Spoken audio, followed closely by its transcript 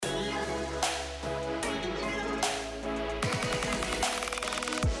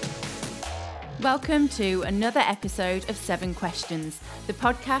Welcome to another episode of 7 Questions, the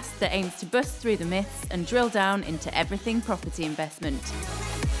podcast that aims to bust through the myths and drill down into everything property investment.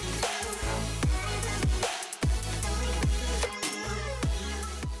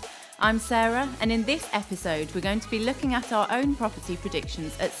 I'm Sarah, and in this episode we're going to be looking at our own property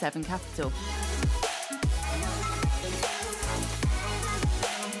predictions at 7Capital.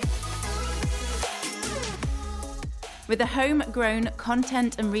 With a homegrown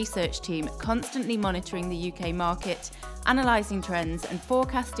content and research team constantly monitoring the UK market, analysing trends and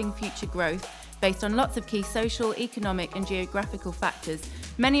forecasting future growth based on lots of key social, economic and geographical factors,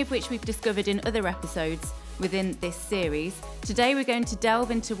 many of which we've discovered in other episodes within this series, today we're going to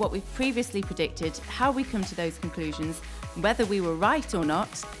delve into what we've previously predicted, how we come to those conclusions, whether we were right or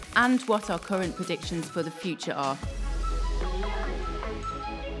not, and what our current predictions for the future are.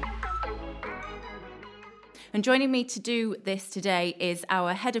 And joining me to do this today is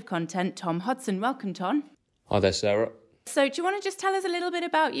our Head of Content, Tom Hodson. Welcome, Tom. Hi there, Sarah. So do you want to just tell us a little bit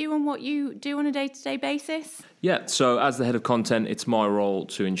about you and what you do on a day-to-day basis? Yeah, so as the Head of Content, it's my role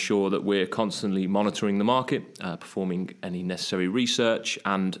to ensure that we're constantly monitoring the market, performing any necessary research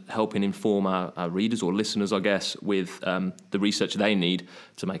and helping inform our readers or listeners, I guess, with the research they need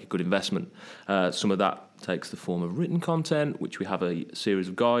to make a good investment. Some of that takes the form of written content, which we have a series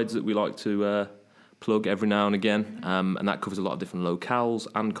of guides that we like to plug every now and again, and that covers a lot of different locales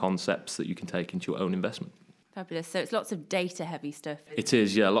and concepts that you can take into your own investment. Fabulous. So it's lots of data-heavy stuff. It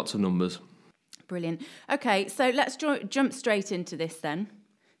is, yeah, lots of numbers. Brilliant. Okay, so let's jump straight into this then.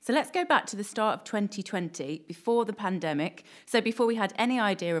 So let's go back to the start of 2020, before the pandemic. So before we had any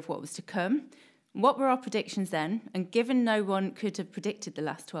idea of what was to come, what were our predictions then? And given no one could have predicted the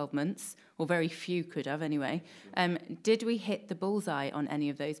last 12 months, or very few could have anyway, did we hit the bullseye on any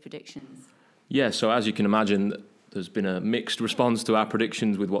of those predictions? Yeah, so as you can imagine, there's been a mixed response to our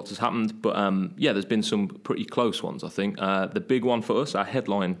predictions with what has happened. But there's been some pretty close ones, I think. The big one for us, our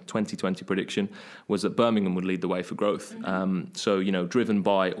headline 2020 prediction, was that Birmingham would lead the way for growth. Driven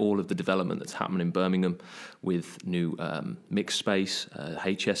by all of the development that's happening in Birmingham with new mixed space,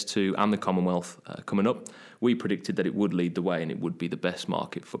 HS2 and the Commonwealth coming up, we predicted that it would lead the way and it would be the best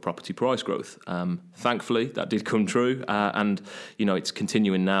market for property price growth. Thankfully, that did come true. It's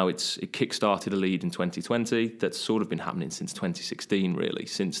continuing now. It kick-started a lead in 2020 that's sort of been happening since 2016, really,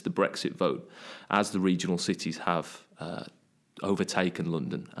 since the Brexit vote. As the regional cities have overtaken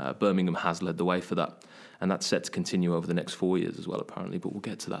London, Birmingham has led the way for that. And that's set to continue over the next 4 years as well, apparently. But we'll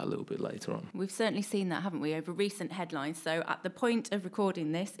get to that a little bit later on. We've certainly seen that, haven't we, over recent headlines. So at the point of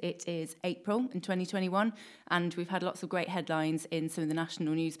recording this, it is April in 2021. And we've had lots of great headlines in some of the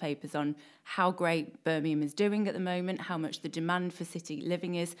national newspapers on how great Birmingham is doing at the moment, how much the demand for city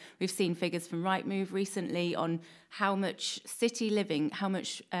living is. We've seen figures from Rightmove recently on how much city living, how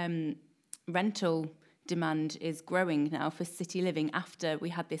much rental demand is growing now for city living after we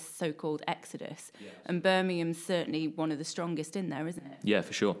had this so-called exodus. Yes. And Birmingham's certainly one of the strongest in there, isn't it? Yeah,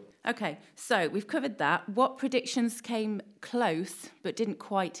 for sure. Okay, so we've covered that. What predictions came close but didn't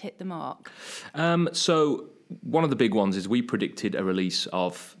quite hit the mark? So one of the big ones is we predicted a release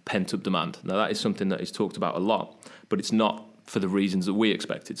of pent-up demand. Now, that is something that is talked about a lot, but it's not for the reasons that we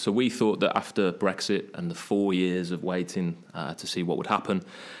expected. So we thought that after Brexit and the 4 years of waiting to see what would happen,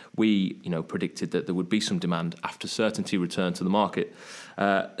 we predicted that there would be some demand after certainty returned to the market.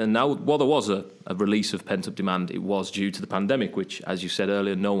 And now, while there was a release of pent-up demand, it was due to the pandemic, which, as you said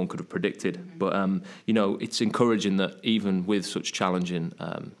earlier, no one could have predicted. Mm-hmm. But, it's encouraging that even with such challenging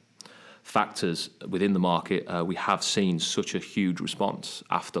factors within the market, we have seen such a huge response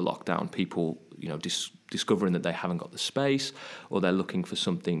after lockdown. People, discovering that they haven't got the space, or they're looking for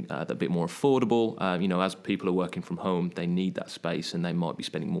something that's a bit more affordable. As people are working from home, they need that space and they might be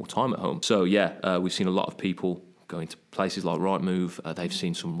spending more time at home. So we've seen a lot of people going to places like Rightmove. They've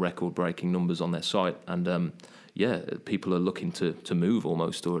seen some record-breaking numbers on their site, and people are looking to move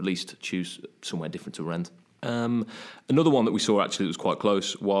almost, or at least choose somewhere different to rent. Another one that we saw actually that was quite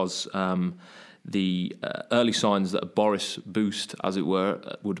close was the early signs that a Boris boost, as it were,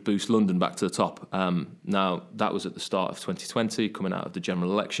 would boost London back to the top. Now, that was at the start of 2020, coming out of the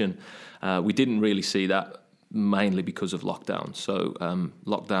general election. We didn't really see that, mainly because of lockdown. So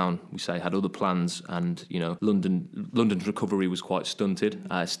lockdown, we say, had other plans, and London's recovery was quite stunted.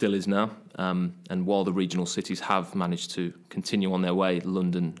 Still is now. And while the regional cities have managed to continue on their way,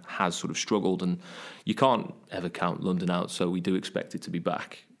 London has sort of struggled, and you can't ever count London out. So we do expect it to be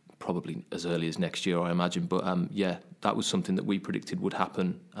back probably as early as next year, I imagine. But that was something that we predicted would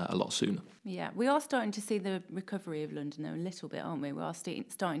happen a lot sooner. Yeah, we are starting to see the recovery of London though a little bit, aren't we? We are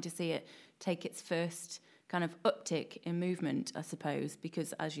starting to see it take its first kind of uptick in movement, I suppose,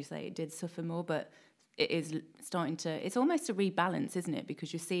 because as you say, it did suffer more, but it is starting to, it's almost a rebalance, isn't it?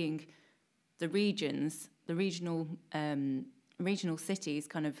 Because you're seeing the regions, the regional cities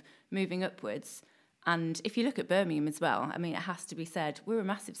kind of moving upwards. And if you look at Birmingham as well, I mean, it has to be said, we're a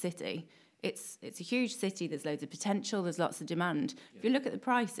massive city. It's a huge city. There's loads of potential. There's lots of demand. Yeah. If you look at the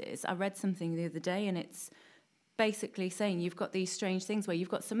prices, I read something the other day, and it's basically saying you've got these strange things where you've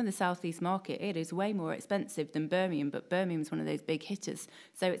got some of the southeast market. It is way more expensive than Birmingham, but Birmingham's one of those big hitters.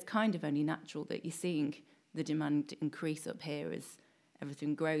 So it's kind of only natural that you're seeing the demand increase up here as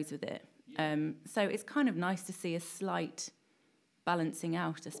everything grows with it. Yeah. So it's kind of nice to see a slight balancing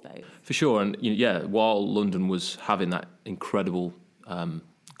out, I suppose. For sure. And while London was having that incredible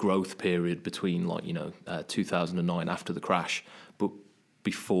growth period between 2009 after the crash, but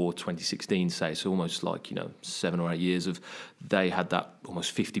before 2016, say, so almost 7 or 8 years of, they had that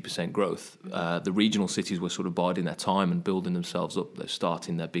almost 50% growth. The regional cities were sort of biding their time and building themselves up. They're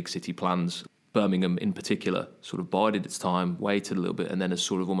starting their big city plans. Birmingham in particular sort of bided its time, waited a little bit, and then has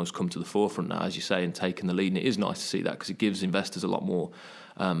sort of almost come to the forefront now, as you say, and taken the lead. And it is nice to see that, because it gives investors a lot more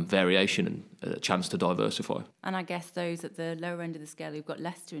variation and a chance to diversify. And I guess those at the lower end of the scale who've got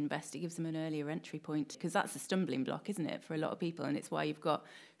less to invest, it gives them an earlier entry point, because that's a stumbling block, isn't it, for a lot of people? And it's why you've got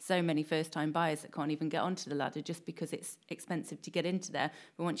so many first-time buyers that can't even get onto the ladder just because it's expensive to get into there.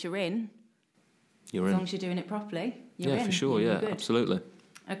 But once you're in, as long as you're doing it properly, you're in. Yeah, for sure, absolutely.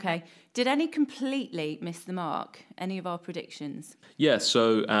 Okay. Did any completely miss the mark? Any of our predictions? Yeah,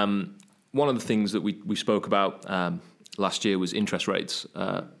 so one of the things that we spoke about last year was interest rates.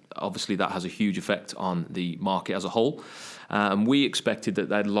 Obviously, that has a huge effect on the market as a whole. And we expected that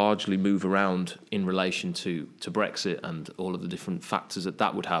they'd largely move around in relation to Brexit and all of the different factors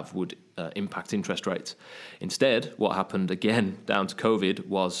that would have would impact interest rates. Instead, what happened again down to COVID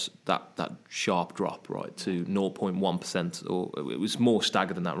was that sharp drop, right, to 0.1%, or it was more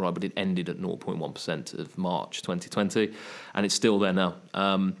staggered than that, right, but it ended at 0.1% of March 2020, and it's still there now.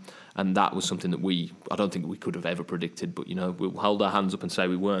 And that was something that I don't think we could have ever predicted, but, we'll hold our hands up and say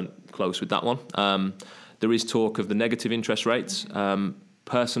we weren't close with that one. There is talk of the negative interest rates.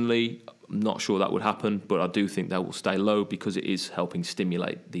 Personally, I'm not sure that would happen, but I do think they will stay low because it is helping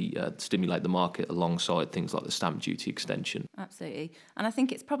stimulate the market alongside things like the stamp duty extension. Absolutely. And I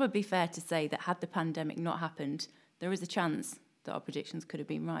think it's probably fair to say that had the pandemic not happened, there is a chance that our predictions could have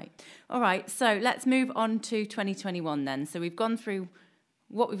been right. All right, so let's move on to 2021 then. So we've gone through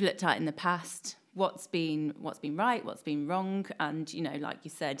what we've looked at in the past, what's been right, what's been wrong, and like you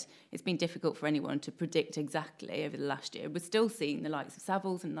said, it's been difficult for anyone to predict exactly over the last year. We're still seeing the likes of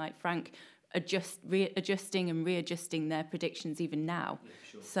Savills and Knight Frank adjusting and readjusting their predictions even now. Yeah,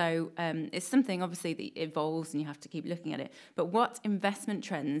 sure. So it's something obviously that evolves and you have to keep looking at it. But what investment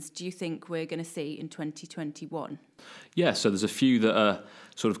trends do you think we're going to see in 2021? Yeah, so there's a few that are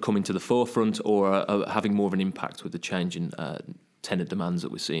sort of coming to the forefront or are having more of an impact with the change in tenant demands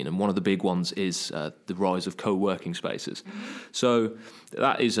that we're seeing, and one of the big ones is the rise of co-working spaces. Mm-hmm. So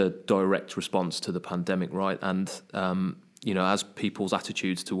that is a direct response to the pandemic, right? And as people's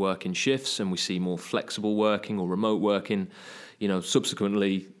attitudes to work in shifts, and we see more flexible working or remote working,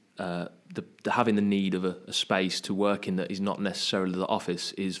 subsequently having the need of a space to work in that is not necessarily the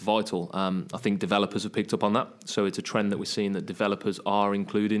office is vital. I think developers have picked up on that. So it's a trend that we're seeing that developers are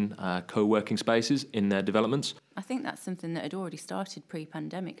including co-working spaces in their developments. I think that's something that had already started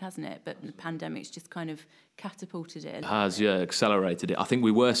pre-pandemic, hasn't it? But the pandemic's just kind of catapulted it. It has, yeah, accelerated it. I think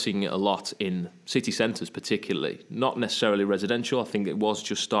we were seeing it a lot in city centres particularly, not necessarily residential. I think it was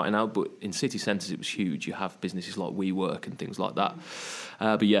just starting out, but in city centres it was huge. You have businesses like WeWork and things like that.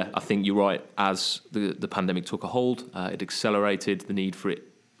 But yeah, I think you're right. As the pandemic took a hold, it accelerated the need for it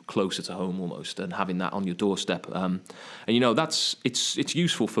closer to home almost, and having that on your doorstep. And it's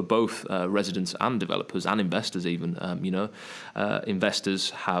useful for both residents and developers and investors even. Investors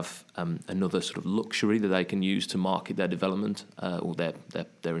have another sort of luxury that they can use to market their development or their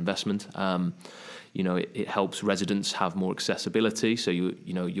investment. It helps residents have more accessibility. So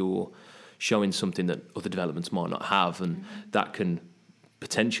you're showing something that other developments might not have, and that can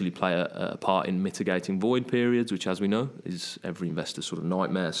potentially play a part in mitigating void periods, which, as we know, is every investor's sort of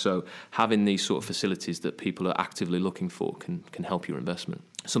nightmare. So having these sort of facilities that people are actively looking for can help your investment.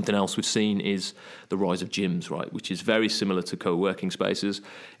 Something else we've seen is the rise of gyms, right, which is very similar to co-working spaces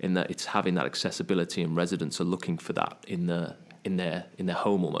in that it's having that accessibility, and residents are looking for that in their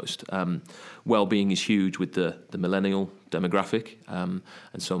home almost. Well-being is huge with the millennial demographic, and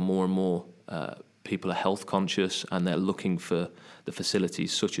so more and more people are health conscious and they're looking for the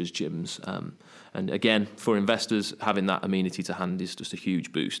facilities such as gyms. And again, for investors, having that amenity to hand is just a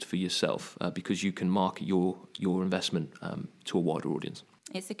huge boost for yourself because you can market your investment to a wider audience.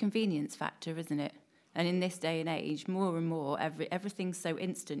 It's a convenience factor, isn't it? And in this day and age, more and more, everything's so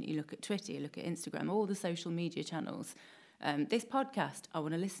instant. You look at Twitter, you look at Instagram, all the social media channels. This podcast, I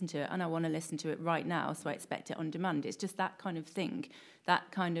want to listen to it, and I want to listen to it right now, so I expect it on demand. It's just that kind of thing.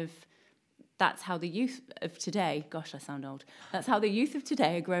 That's how the youth of today, gosh, I sound old. That's how the youth of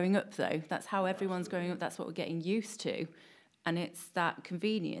today are growing up, though. That's how everyone's growing up. That's what we're getting used to. And it's that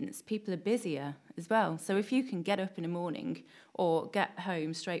convenience. People are busier as well. So if you can get up in the morning or get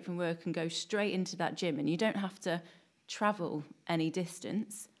home straight from work and go straight into that gym and you don't have to travel any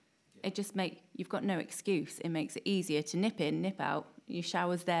distance, you've got no excuse. It makes it easier to nip in, nip out. Your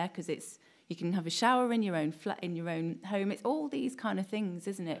shower's there because you can have a shower in your own flat, in your own home. It's all these kind of things,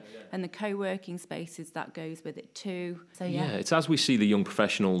 isn't it? Yeah. And the co-working spaces, that goes with it too. So yeah, it's as we see the young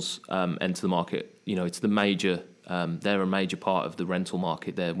professionals enter the market. It's the major. They're a major part of the rental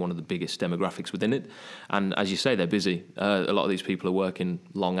market. They're one of the biggest demographics within it. And as you say, they're busy. A lot of these people are working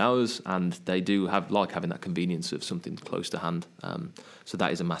long hours and they do like having that convenience of something close to hand. So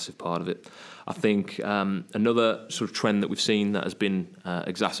that is a massive part of it. I think another sort of trend that we've seen that has been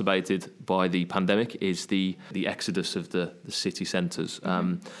exacerbated by the pandemic is the exodus of the city centres.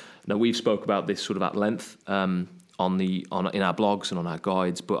 Now, we've spoke about this sort of at length in our blogs and on our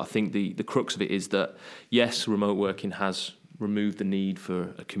guides, but I think the crux of it is that, yes, remote working has removed the need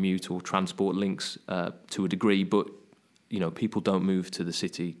for a commute or transport links to a degree, but people don't move to the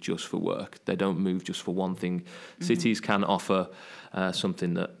city just for work. They don't move just for one thing. Mm-hmm. Cities can offer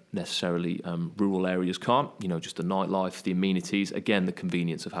something that necessarily rural areas can't, just the nightlife, the amenities, again, the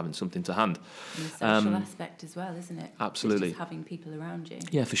convenience of having something to hand. And the social aspect as well, isn't it? Absolutely. Just having people around you.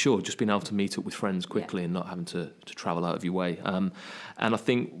 Yeah, for sure. Just being able to meet up with friends quickly and not having to travel out of your way. And I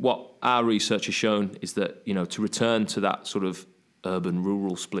think what our research has shown is that, to return to that sort of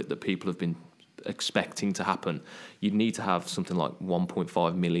urban-rural split that people have been expecting to happen, you'd need to have something like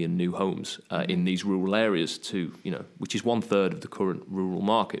 1.5 million new homes in these rural areas which is 1/3 of the current rural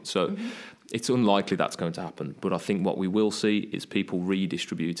market. So it's unlikely that's going to happen. But I think what we will see is people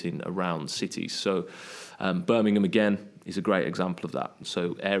redistributing around cities. So Birmingham, again, is a great example of that.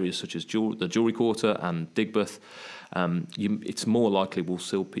 So areas such as the Jewellery Quarter and Digbeth, it's more likely we'll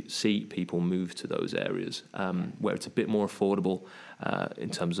still see people move to those areas where it's a bit more affordable in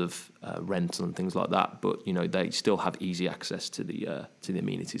terms of rental and things like that. But they still have easy access to the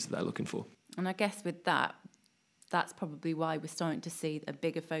amenities that they're looking for. And I guess with that, that's probably why we're starting to see a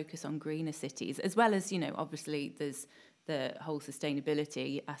bigger focus on greener cities, as well as obviously there's the whole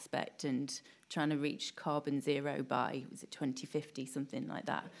sustainability aspect and trying to reach carbon zero by 2050, something like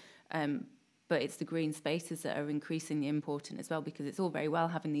that. But it's the green spaces that are increasingly important as well, because it's all very well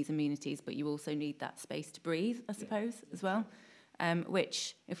having these amenities, but you also need that space to breathe, I suppose, as well.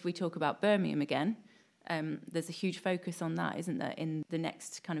 Which, if we talk about Birmingham again, there's a huge focus on that, isn't there, in the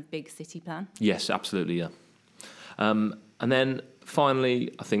next kind of big city plan? Yes, absolutely, yeah. And then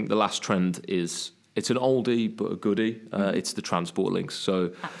finally, I think the last trend is, it's an oldie but a goodie. It's the transport links.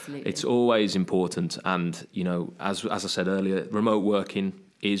 So absolutely. It's always important. And, as I said earlier, remote working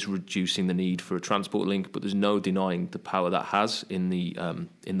is reducing the need for a transport link, but there's no denying the power that has in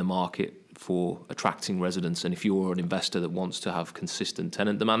the market for attracting residents. And if you're an investor that wants to have consistent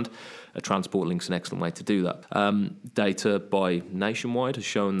tenant demand, a transport link's an excellent way to do that. Data by Nationwide has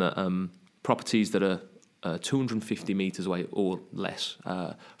shown that properties that are 250 metres away or less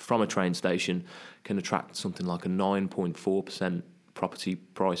from a train station can attract something like a 9.4% property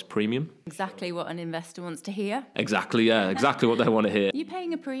price premium. Exactly what an investor wants to hear. Exactly, yeah, exactly what they want to hear. You're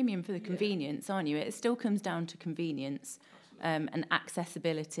paying a premium for the convenience, aren't you? It still comes down to convenience and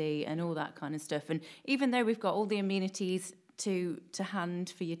accessibility and all that kind of stuff. And even though we've got all the amenities to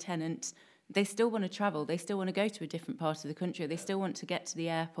hand for your tenant, they still want to travel. They still want to go to a different part of the country. They still want to get to the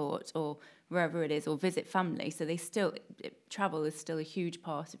airport or wherever it is, or visit family. So travel is still a huge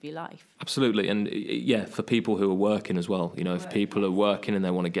part of your life. Absolutely. And yeah, for people who are working as well, if people are working and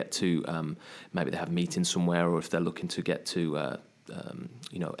they want to get to, maybe they have meetings somewhere, or if they're looking to get to,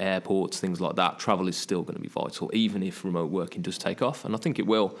 airports, things like that, travel is still going to be vital, even if remote working does take off. And I think it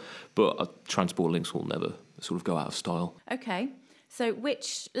will, but transport links will never sort of go out of style. Okay. So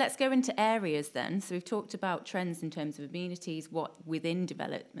let's go into areas then. So we've talked about trends in terms of amenities, what within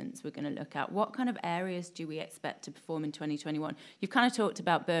developments we're going to look at. What kind of areas do we expect to perform in 2021? You've kind of talked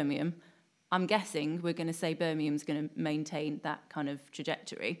about Birmingham. I'm guessing we're going to say Birmingham's going to maintain that kind of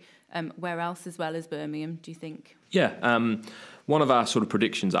trajectory. Where else as well as Birmingham, do you think? Yeah, one of our sort of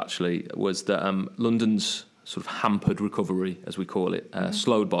predictions actually was that London's sort of hampered recovery, as we call it,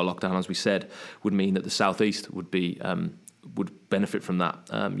 slowed by lockdown, as we said, would mean that the southeast would benefit from that.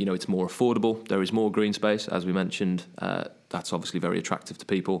 It's more affordable. There is more green space, as we mentioned. That's obviously very attractive to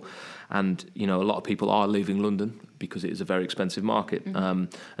people. And, a lot of people are leaving London because it is a very expensive market. And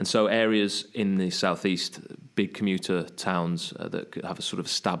so areas in the southeast, big commuter towns that have a sort of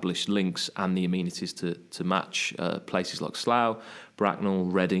established links and the amenities to match places like Slough, Bracknell,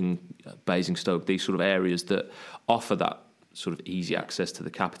 Reading, Basingstoke, these sort of areas that offer that sort of easy access to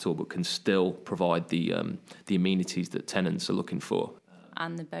the capital, but can still provide the amenities that tenants are looking for.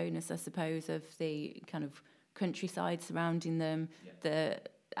 And the bonus, I suppose, of the kind of countryside surrounding them, the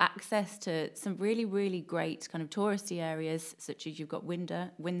access to some really, really great kind of touristy areas, such as you've got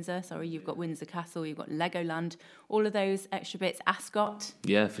Windsor, you've got Windsor Castle, you've got Legoland, all of those extra bits, Ascot.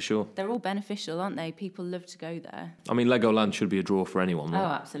 Yeah, for sure. They're all beneficial, aren't they? People love to go there. I mean, Legoland should be a draw for anyone, right? Oh,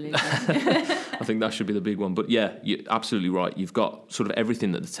 absolutely. I think that should be the big one. But yeah, you're absolutely right. You've got sort of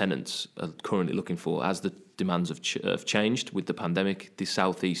everything that the tenants are currently looking for. As the demands have changed with the pandemic, the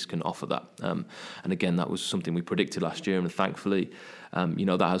southeast can offer that. And again, that was something we predicted last year, and thankfully,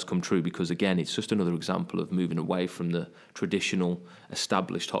 that has come true, because again, it's just another example of moving away from the traditional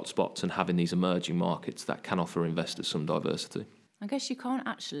established hotspots and having these emerging markets that can offer investors some diversity. I guess you can't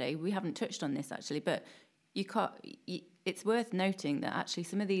actually, we haven't touched on this actually, but it's worth noting that actually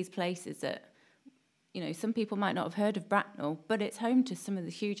some of these places that, some people might not have heard of Bracknell, but it's home to some of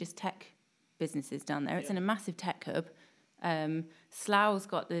the hugest tech businesses down there. It's in a massive tech hub. Slough's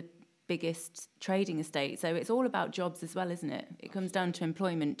got the biggest trading estate, so it's all about jobs as well, isn't it? It comes down to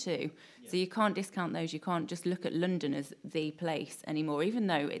employment too. So you can't discount those. You can't just look at London as the place anymore, even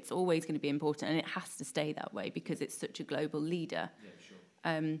though it's always going to be important and it has to stay that way because it's such a global leader.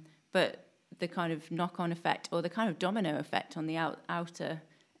 But the kind of knock-on effect, or the kind of domino effect on the outer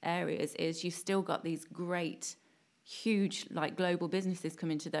areas, is you've still got these great, huge, global businesses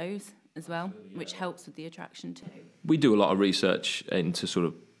come into those as well, which helps with the attraction too. We do a lot of research into sort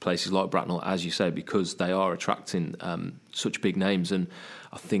of places like Bracknell, as you say, because they are attracting such big names. And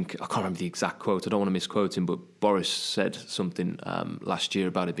I can't remember the exact quote, I don't want to misquote him, but Boris said something last year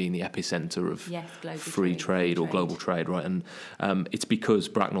about it being the epicentre of free trade or global trade, right? And it's because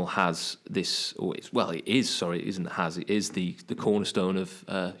Bracknell has this, it is the cornerstone of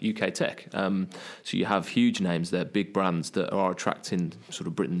UK tech. So you have huge names there, big brands that are attracting sort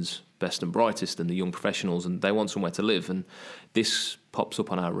of Britain's best and brightest and the young professionals, and they want somewhere to live. And this pops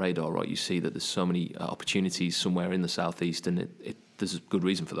up on our radar, right? You see that there's so many opportunities somewhere in the southeast, and there's a good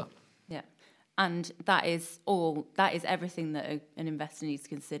reason for that. Yeah, and that is everything that an investor needs to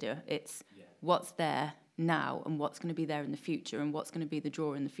consider. It's what's there now and what's going to be there in the future and what's going to be the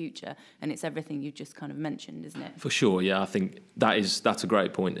draw in the future, and it's everything you just kind of mentioned, isn't it? For sure, yeah. I think that's a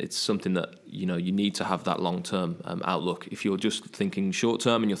great point. It's something that you need to have that long-term outlook. If you're just thinking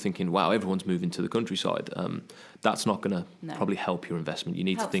short-term and you're thinking, wow, everyone's moving to the countryside, that's not going to probably help your investment. You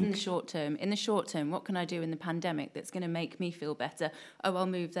need to think in the short term. In the short term, what can I do in the pandemic that's going to make me feel better? Oh, I'll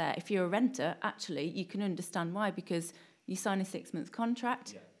move there. If you're a renter, actually, you can understand why, because you sign a 6-month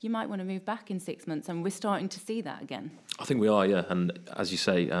contract, you might want to move back in 6 months, and we're starting to see that again. I think we are, yeah. And as you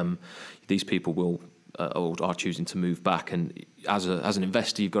say, these people will or are choosing to move back. And as an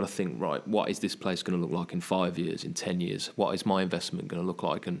investor, you've got to think, right, what is this place going to look like in 5 years, in 10 years? What is my investment going to look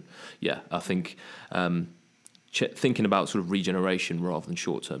like? And I think thinking about sort of regeneration rather than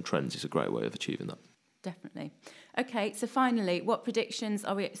short-term trends is a great way of achieving that. Definitely. Okay, so finally, what predictions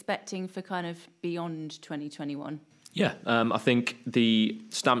are we expecting for kind of beyond 2021? Yeah, I think the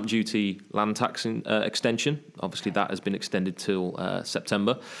stamp duty land tax extension, obviously that has been extended till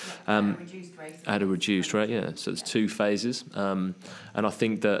September. At a reduced rate, yeah. So there's 2 phases. And I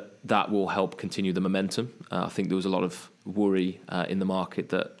think that will help continue the momentum. I think there was a lot of worry in the market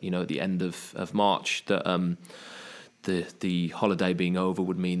that, at the end of March, that the holiday being over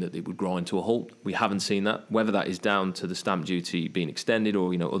would mean that it would grind to a halt. We haven't seen that. Whether that is down to the stamp duty being extended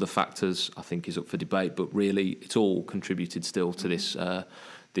or other factors, I think is up for debate. But really, it's all contributed still to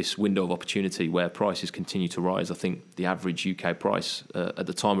this window of opportunity where prices continue to rise. I think the average UK price at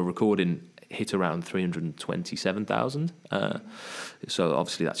the time of recording hit around 327,000. So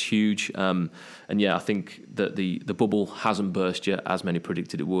obviously that's huge. And I think that the bubble hasn't burst yet, as many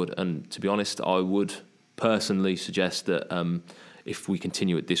predicted it would. And to be honest, I would personally suggest that if we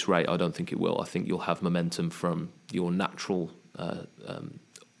continue at this rate, I don't think it will. I think you'll have momentum from your natural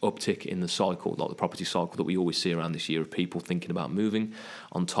uptick in the cycle, like the property cycle that we always see around this year of people thinking about moving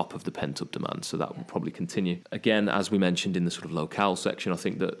on top of the pent-up demand. So that will probably continue. Again, as we mentioned in the sort of locale section, I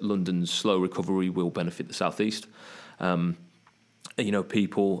think that London's slow recovery will benefit the southeast.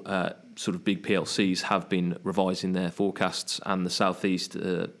 People, sort of big PLCs have been revising their forecasts, and the southeast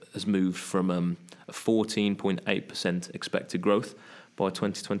has moved from a 14.8% expected growth by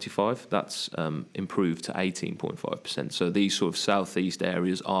 2025. That's improved to 18.5%. So these sort of southeast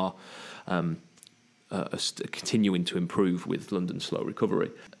areas are continuing to improve with London's slow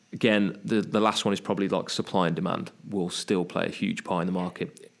recovery. Again, the last one is probably like supply and demand will still play a huge part in the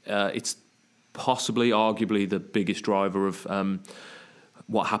market. It's possibly, arguably, the biggest driver of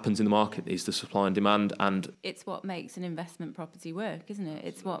what happens in the market is the supply and demand, and it's what makes an investment property work, isn't it?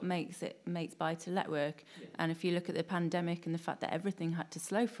 It's what makes buy to let work. And if you look at the pandemic and the fact that everything had to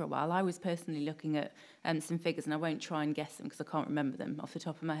slow for a while, I was personally looking at some figures, and I won't try and guess them because I can't remember them off the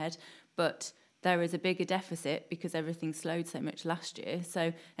top of my head, but there is a bigger deficit because everything slowed so much last year.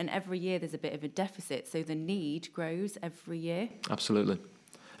 So, and every year there's a bit of a deficit, so the need grows every year. Absolutely.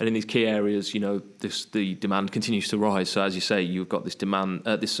 And in these key areas, the demand continues to rise. So as you say, you've got this demand,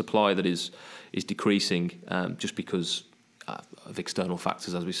 this supply that is decreasing just because of external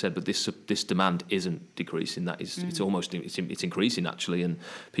factors, as we said. But this demand isn't decreasing. That is, it's increasing actually, and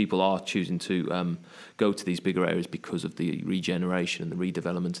people are choosing to go to these bigger areas because of the regeneration and the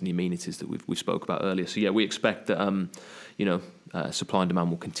redevelopment and the amenities that we spoke about earlier. So yeah, we expect that supply and demand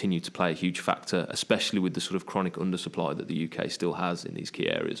will continue to play a huge factor, especially with the sort of chronic undersupply that the UK still has in these key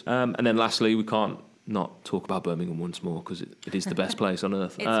areas. And then lastly, we can't not talk about Birmingham once more because it is the best place on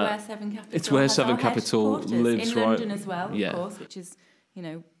earth. It's where SevenCapital. It's where SevenCapital lives, in right? London as well, of course, which is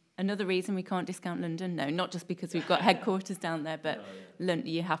another reason we can't discount London. No, not just because we've got headquarters down there, but London,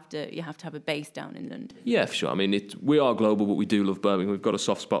 you have to have a base down in London. Yeah, for sure. I mean, we are global, but we do love Birmingham. We've got a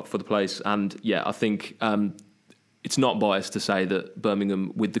soft spot for the place, and yeah, I think. It's not biased to say that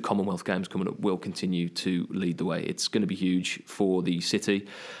Birmingham, with the Commonwealth Games coming up, will continue to lead the way. It's going to be huge for the city.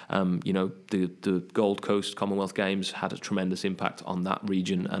 The Gold Coast Commonwealth Games had a tremendous impact on that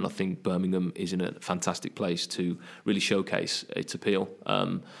region, and I think Birmingham is in a fantastic place to really showcase its appeal.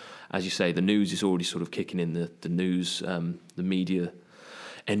 As you say, the news is already sort of kicking in. The news, the media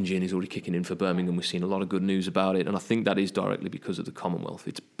engine is already kicking in for Birmingham. We've seen a lot of good news about it, and I think that is directly because of the Commonwealth.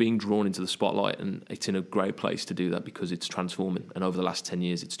 It's being drawn into the spotlight, and it's in a great place to do that because it's transforming, and over the last 10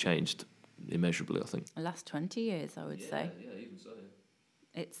 years it's changed immeasurably, I think. The last 20 years, I would say. Yeah, even so.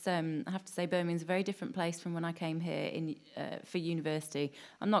 It's I have to say Birmingham's a very different place from when I came here for university.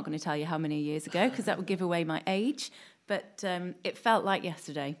 I'm not going to tell you how many years ago because that would give away my age. But it felt like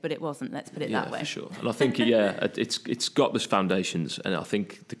yesterday, but it wasn't. Let's put it that way. Yeah, for sure. And I think, it's got those foundations, and I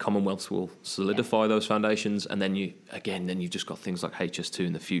think the Commonwealth will solidify those foundations. And then you've just got things like HS2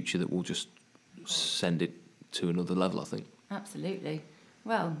 in the future that will just send it to another level, I think. Absolutely.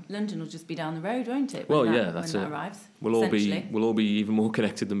 Well, London will just be down the road, won't it? That's when it. That arrives. We'll all be even more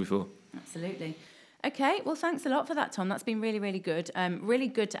connected than before. Absolutely. Okay, well, thanks a lot for that, Tom. That's been really, really good. Really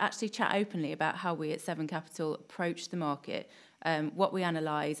good to actually chat openly about how we at Seven Capital approach the market, what we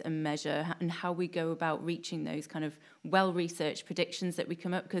analyse and measure, and how we go about reaching those kind of well-researched predictions that we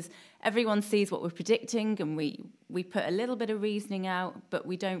come up, because everyone sees what we're predicting and we put a little bit of reasoning out, but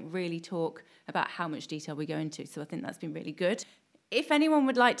we don't really talk about how much detail we go into. So I think that's been really good. If anyone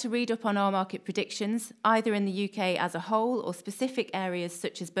would like to read up on our market predictions, either in the UK as a whole or specific areas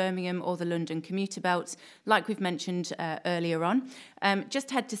such as Birmingham or the London commuter belt, like we've mentioned earlier on,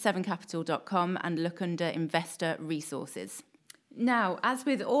 just head to sevencapital.com and look under Investor Resources. Now, as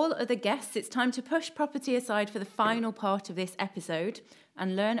with all other guests, it's time to push property aside for the final part of this episode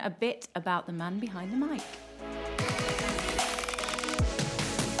and learn a bit about the man behind the mic.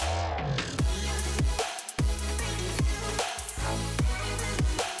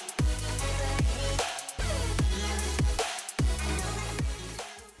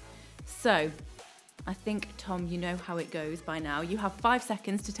 So, I think, Tom, you know how it goes by now. You have 5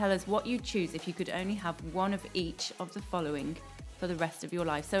 seconds to tell us what you'd choose if you could only have one of each of the following for the rest of your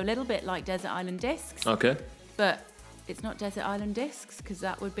life. So a little bit like Desert Island Discs. Okay. But it's not Desert Island Discs, because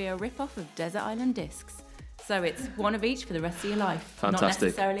that would be a rip-off of Desert Island Discs. So it's one of each for the rest of your life. Fantastic. Not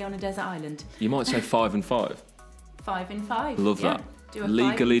necessarily on a desert island. You might say 5 and 5. 5 and 5. Love that. Do a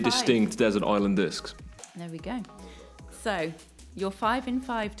legally 5 and 5. distinct Desert Island Discs. There we go. So, your 5 and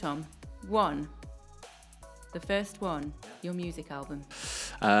 5, Tom. 1. The first one, your music album.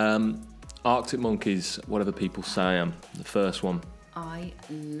 Arctic Monkeys, Whatever People Say I Am, the first one. I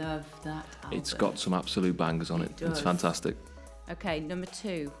love that album. It's got some absolute bangers on it. It's fantastic. Okay, number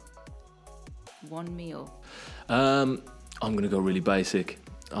 2. One meal. I'm going to go really basic.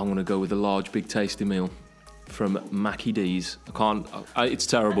 I'm going to go with a large, big, tasty meal from Mackie D's. It's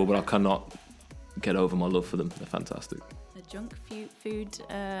terrible, but I cannot get over my love for them. They're fantastic. A junk food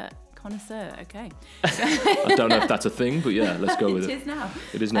connoisseur, okay. I don't know if that's a thing, but yeah, let's go with it.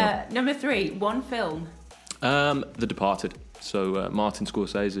 It is now. Number 3, one film. The Departed. So Martin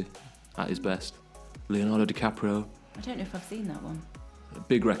Scorsese at his best. Leonardo DiCaprio. I don't know if I've seen that one.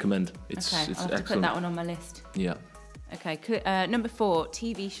 Big recommend. It's I'll have excellent. to put that one on my list. Yeah. Okay, number 4,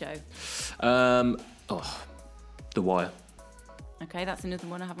 TV show. The Wire. Okay, that's another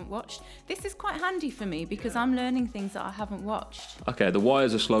one I haven't watched. This is quite handy for me because I'm learning things that I haven't watched. Okay, The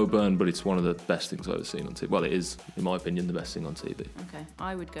Wire's a slow burn, but it's one of the best things I've ever seen on TV. Well, it is, in my opinion, the best thing on TV. Okay,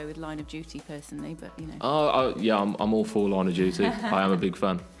 I would go with Line of Duty personally, but you know. I'm all for Line of Duty. I am a big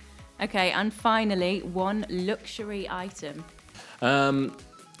fan. Okay, and finally, one luxury item.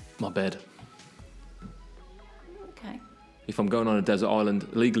 My bed. Okay. If I'm going on a desert island,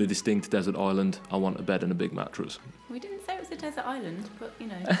 legally distinct desert island, I want a bed and a big mattress. We didn't say it was a desert island, but you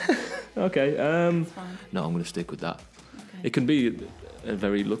know. Okay. It's fine. No, I'm going to stick with that. Okay. It can be a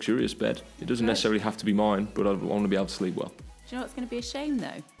very luxurious bed. It doesn't necessarily have to be mine, but I want to be able to sleep well. Do you know what's going to be a shame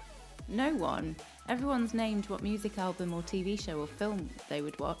though? Everyone's named what music album or TV show or film they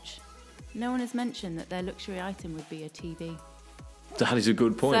would watch. No one has mentioned that their luxury item would be a TV. That is a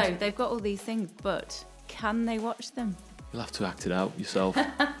good point. So they've got all these things, but can they watch them? You'll have to act it out yourself.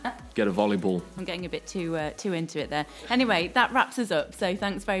 Get a volleyball. I'm getting a bit too into it there. Anyway, that wraps us up. So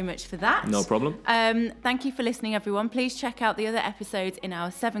thanks very much for that. No problem. Thank you for listening, everyone. Please check out the other episodes in our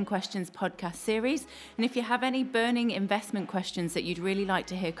 7 Questions podcast series. And if you have any burning investment questions that you'd really like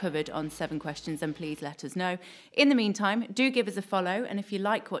to hear covered on 7 Questions, then please let us know. In the meantime, do give us a follow. And if you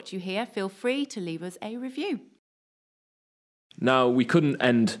like what you hear, feel free to leave us a review. Now, we couldn't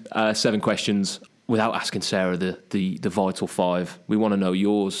end 7 Questions without asking Sarah the vital 5. We want to know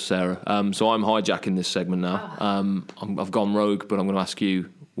yours, Sarah. So I'm hijacking this segment now. I've gone rogue, but I'm going to ask you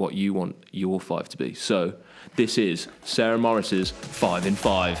what you want your 5 to be. So this is Sarah Morris's 5 in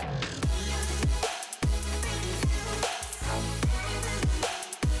 5.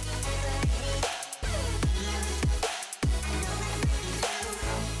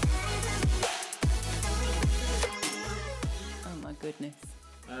 Oh my goodness.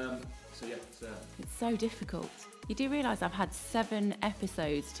 It's It's so difficult. You do realise I've had 7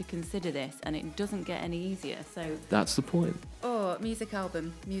 episodes to consider this and it doesn't get any easier, so... That's the point. Oh, music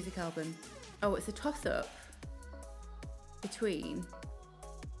album. Oh, it's a toss-up between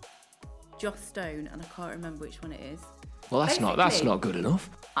Joss Stone and I can't remember which one it is. Well, that's not good enough.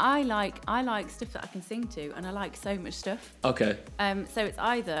 I like stuff that I can sing to and I like so much stuff. Okay. So it's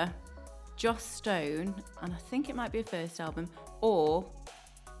either Joss Stone, and I think it might be a first album, or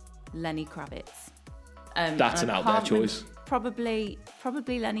Lenny Kravitz. That's an out there choice. Probably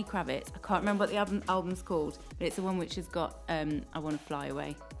Lenny Kravitz. I can't remember what the album's called, but it's the one which has got I Want to Fly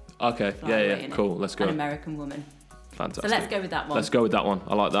Away. Okay, yeah, cool. Let's go. An American Woman. Fantastic. So let's go with that one. Let's go with that one.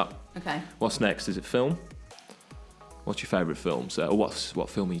 I like that. Okay. What's next? Is it film? What's your favourite film? So, what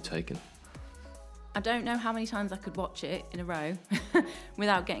film are you taking? I don't know how many times I could watch it in a row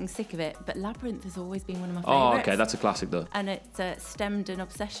without getting sick of it, but Labyrinth has always been one of my favourites. Oh, okay, that's a classic though. And it's stemmed an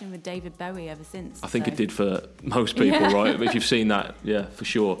obsession with David Bowie ever since. I think it did for most people, right? If you've seen that, yeah, for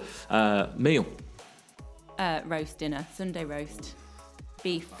sure. Meal? Roast dinner, Sunday roast.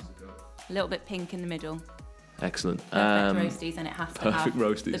 Beef, a little bit pink in the middle. Excellent. Perfect roasties, and it has to have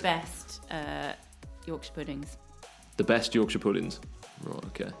roasties. the best Yorkshire puddings. The best Yorkshire puddings? Right,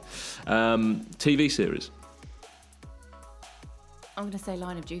 okay. TV series? I'm going to say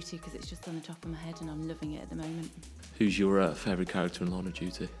Line of Duty because it's just on the top of my head and I'm loving it at the moment. Who's your favourite character in Line of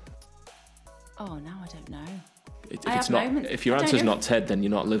Duty? Oh, now I don't know. If your answer's not Ted, then you're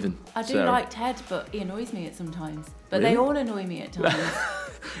not living. I do Sarah. like Ted, but he annoys me at sometimes. But They all annoy me at times.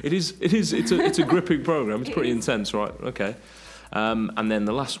 It's a gripping programme. It's pretty intense, right? Okay. And then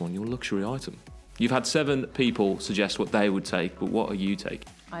the last one, your luxury item. You've had 7 people suggest what they would take, but what are you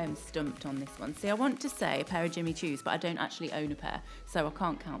taking? I am stumped on this one. See, I want to say a pair of Jimmy Choos, but I don't actually own a pair, so I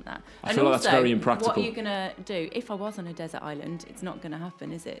can't count that. I feel like that's very impractical. What are you going to do? If I was on a desert island, it's not going to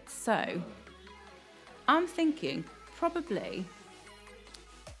happen, is it? So, I'm thinking probably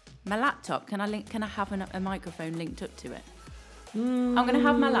my laptop. Can I have a microphone linked up to it? I'm going to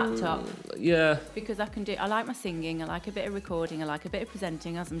have my laptop. Yeah. Because I like my singing, I like a bit of recording, I like a bit of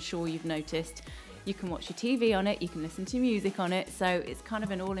presenting, as I'm sure you've noticed. You can watch your TV on it, you can listen to music on it, so it's kind of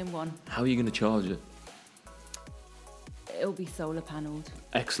an all-in-one. How are you going to charge it? It'll be solar panelled.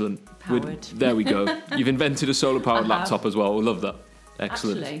 Excellent. Powered. There we go. You've invented a solar-powered laptop as well. We love that.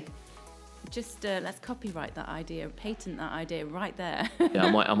 Excellent. Actually, just let's copyright that idea, patent that idea right there. Yeah,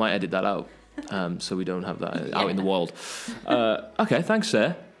 I might edit that out, so we don't have that out in the wild. Okay, thanks,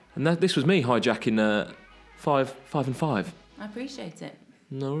 Sarah. And this was me hijacking 5 and 5. I appreciate it.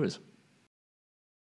 No worries.